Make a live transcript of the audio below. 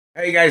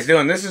How you guys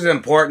doing? This is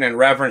important in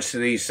reference to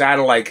these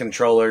satellite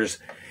controllers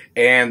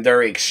and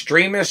their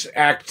extremist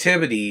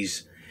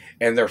activities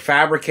and their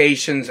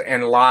fabrications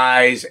and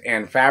lies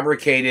and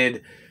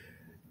fabricated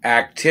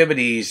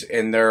activities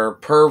and their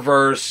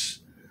perverse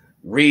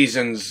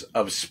reasons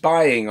of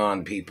spying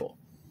on people.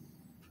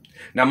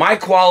 Now, my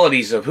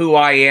qualities of who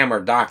I am are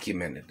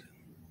documented.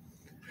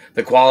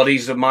 The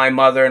qualities of my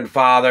mother and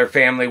father,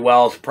 family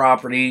wealth,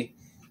 property,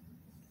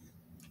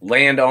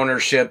 land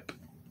ownership,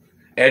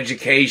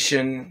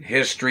 education,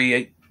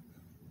 history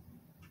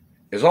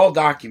is all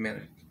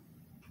documented.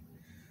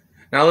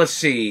 Now let's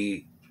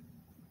see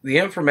the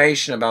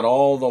information about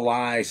all the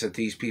lies that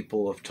these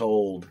people have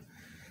told,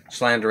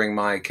 slandering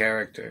my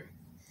character,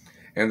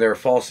 and their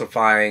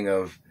falsifying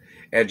of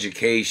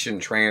education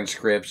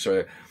transcripts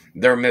or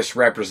their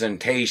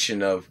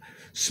misrepresentation of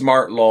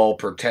smart law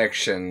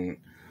protection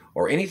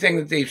or anything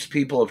that these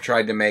people have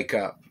tried to make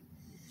up.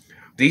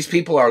 These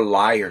people are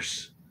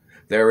liars.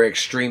 They're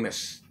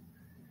extremists.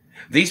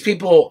 These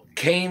people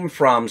came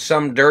from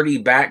some dirty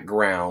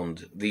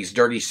background, these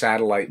dirty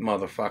satellite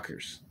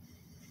motherfuckers.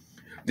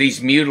 These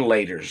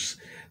mutilators,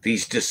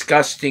 these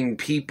disgusting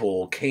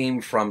people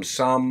came from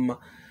some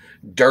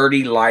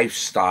dirty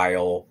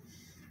lifestyle,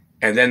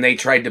 and then they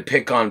tried to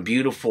pick on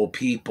beautiful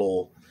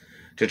people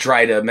to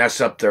try to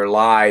mess up their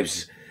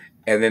lives,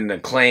 and then to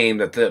claim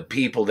that the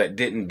people that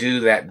didn't do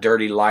that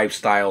dirty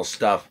lifestyle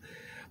stuff,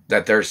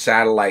 that their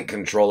satellite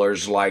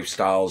controllers'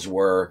 lifestyles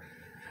were,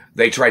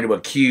 they try to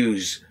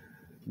accuse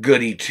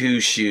goody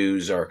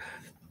two-shoes, or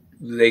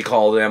they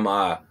call them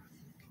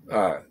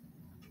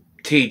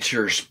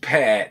teacher's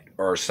pet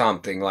or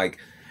something, like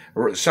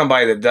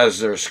somebody that does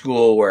their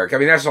schoolwork. I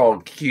mean, that's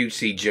all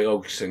cutesy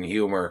jokes and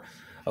humor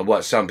of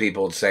what some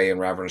people would say in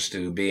reference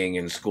to being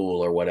in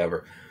school or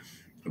whatever.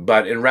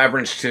 But in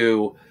reference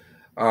to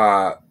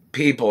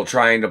people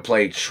trying to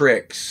play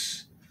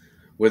tricks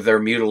with their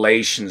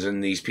mutilations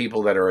and these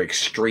people that are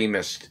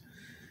extremists,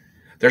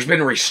 there's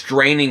been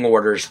restraining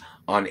orders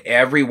on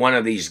every one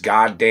of these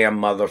goddamn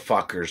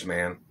motherfuckers,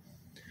 man.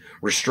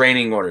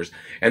 Restraining orders.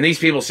 And these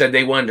people said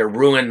they wanted to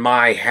ruin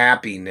my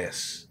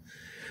happiness.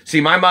 See,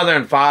 my mother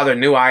and father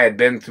knew I had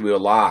been through a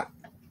lot.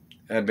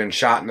 I had been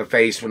shot in the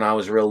face when I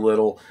was real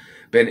little,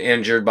 been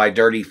injured by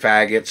dirty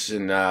faggots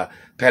and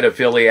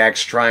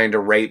pedophiliacs trying to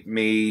rape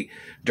me,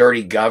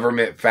 dirty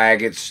government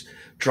faggots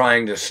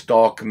trying to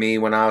stalk me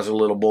when I was a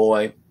little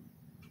boy.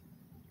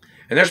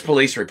 And there's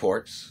police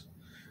reports.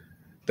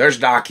 There's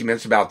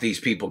documents about these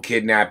people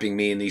kidnapping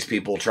me and these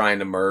people trying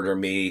to murder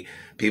me,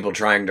 people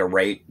trying to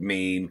rape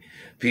me,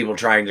 people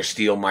trying to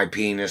steal my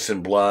penis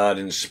and blood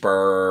and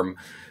sperm,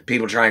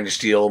 people trying to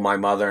steal my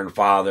mother and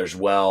father's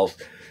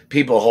wealth,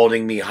 people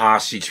holding me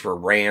hostage for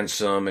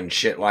ransom and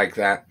shit like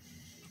that.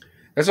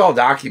 That's all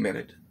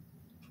documented.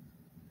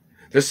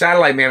 The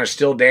satellite man is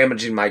still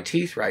damaging my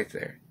teeth right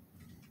there.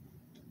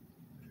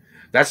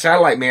 That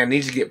satellite man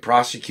needs to get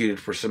prosecuted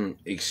for some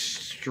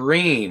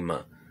extreme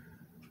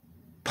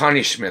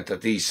punishment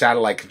that these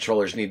satellite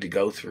controllers need to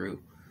go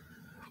through,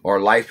 or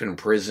life in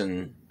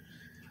prison.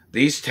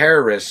 These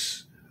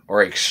terrorists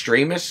are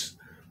extremists.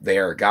 They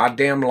are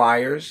goddamn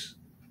liars.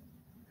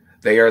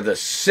 They are the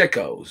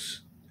sickos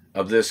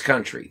of this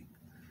country.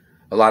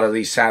 A lot of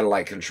these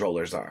satellite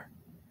controllers are.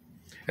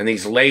 And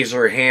these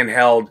laser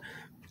handheld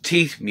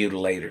teeth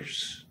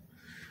mutilators.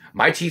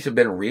 My teeth have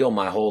been real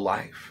my whole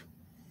life.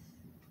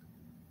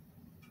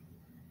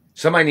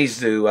 Somebody needs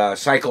to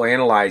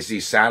psychoanalyze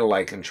these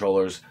satellite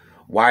controllers,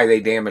 why they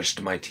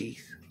damaged my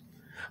teeth.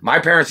 My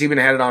parents even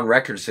had it on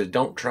record, said,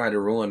 don't try to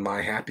ruin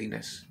my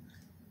happiness.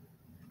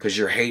 Because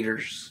you're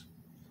haters.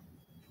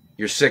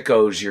 You're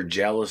sickos, you're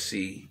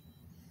jealousy.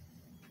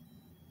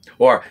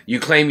 Or you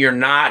claim you're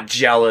not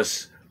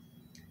jealous,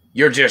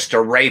 you're just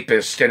a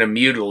rapist and a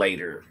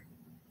mutilator.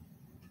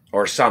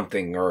 Or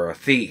something, or a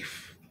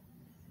thief.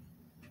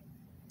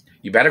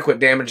 You better quit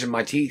damaging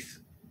my teeth.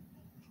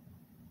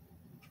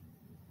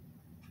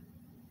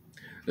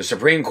 The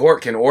Supreme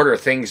Court can order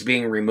things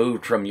being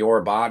removed from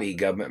your body,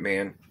 government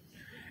man,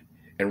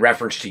 in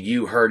reference to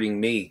you hurting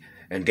me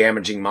and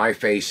damaging my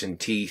face and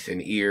teeth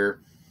and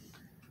ear.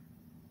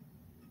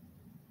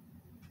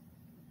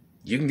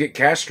 You can get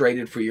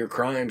castrated for your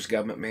crimes,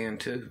 government man,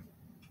 too.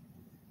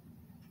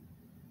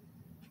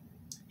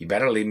 You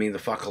better leave me the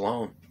fuck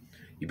alone.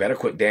 You better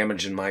quit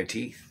damaging my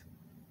teeth.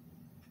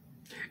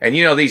 And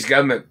you know, these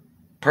government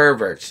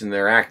perverts and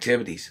their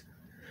activities,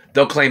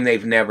 they'll claim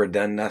they've never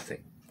done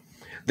nothing.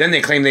 Then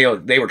they claim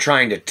they were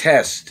trying to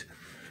test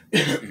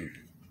the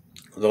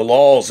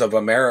laws of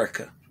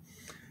America.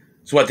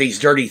 It's what these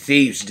dirty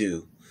thieves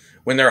do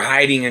when they're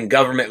hiding in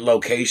government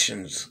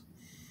locations.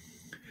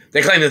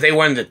 They claim that they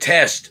wanted to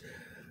test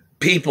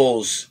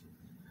people's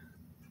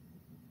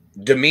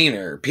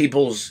demeanor,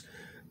 people's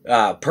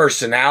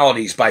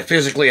personalities by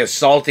physically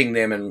assaulting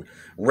them and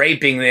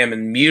raping them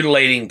and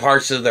mutilating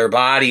parts of their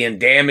body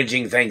and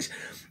damaging things.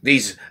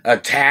 These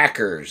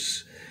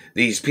attackers,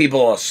 these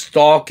people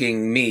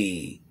stalking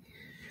me,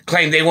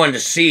 claim they wanted to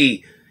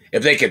see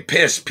if they could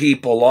piss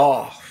people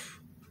off,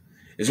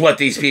 is what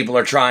these people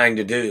are trying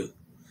to do.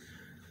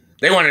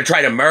 They want to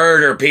try to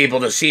murder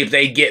people to see if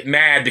they get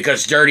mad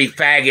because dirty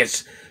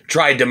faggots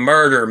tried to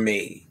murder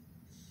me.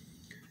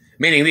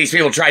 Meaning these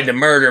people tried to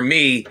murder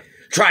me,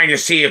 trying to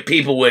see if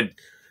people would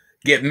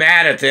get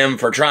mad at them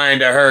for trying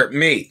to hurt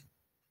me.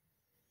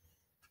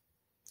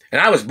 And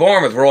I was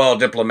born with Royal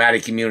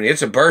Diplomatic Immunity.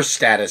 It's a birth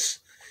status.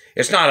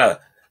 It's not a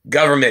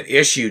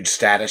government-issued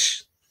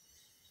status.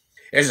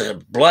 It's a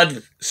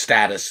blood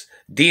status,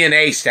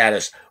 DNA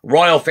status,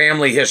 royal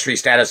family history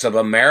status of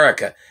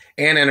America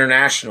and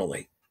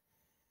internationally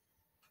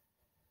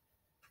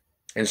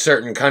in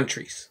certain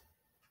countries.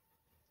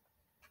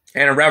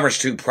 And in reference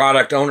to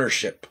product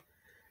ownership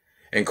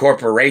and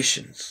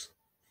corporations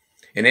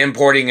and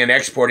importing and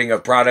exporting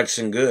of products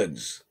and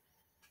goods.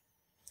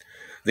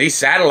 These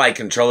satellite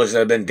controllers that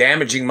have been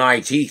damaging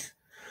my teeth,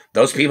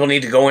 those people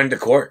need to go into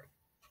court.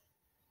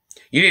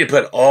 You need to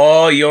put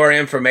all your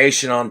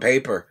information on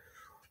paper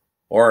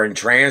or in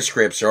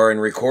transcripts or in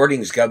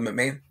recordings, government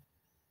man.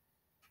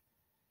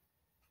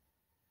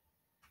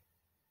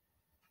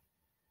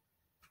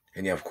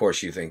 And of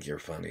course you think you're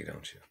funny,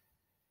 don't you?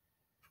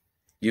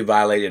 You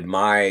violated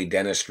my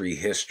dentistry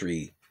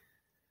history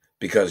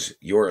because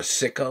you're a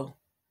sicko.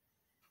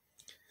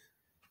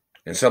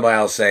 And somebody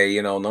will say,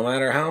 no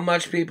matter how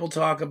much people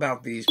talk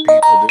about these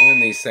people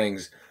doing these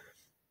things,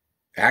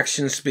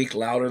 actions speak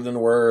louder than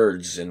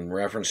words in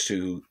reference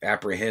to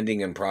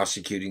apprehending and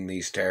prosecuting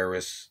these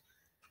terrorists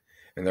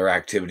and their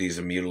activities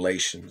of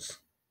mutilations.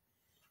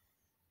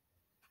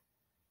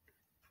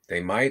 They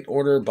might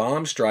order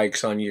bomb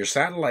strikes on your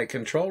satellite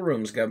control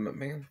rooms, government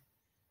man.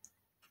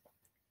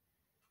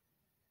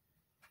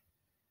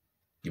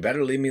 You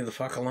better leave me the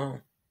fuck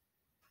alone.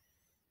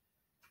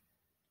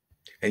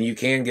 And you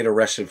can get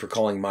arrested for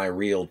calling my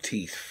real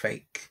teeth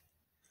fake.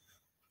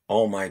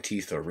 All my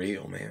teeth are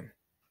real, man.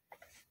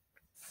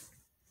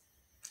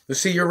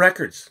 Let's see your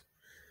records.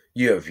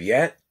 You have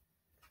yet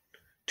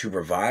to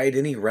provide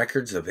any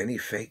records of any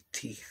fake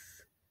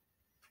teeth.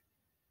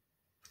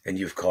 And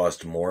you've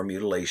caused more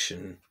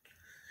mutilation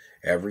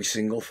every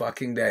single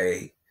fucking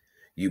day.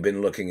 You've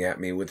been looking at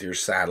me with your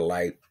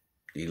satellite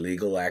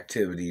illegal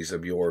activities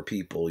of your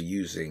people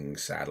using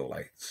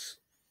satellites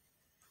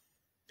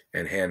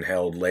and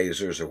handheld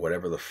lasers or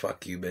whatever the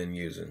fuck you've been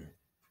using.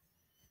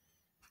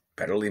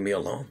 Better leave me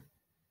alone.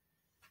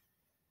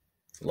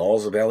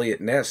 Laws of Elliot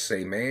Ness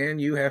say, man,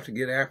 you have to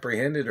get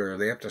apprehended or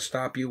they have to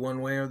stop you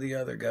one way or the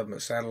other,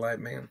 government satellite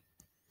man.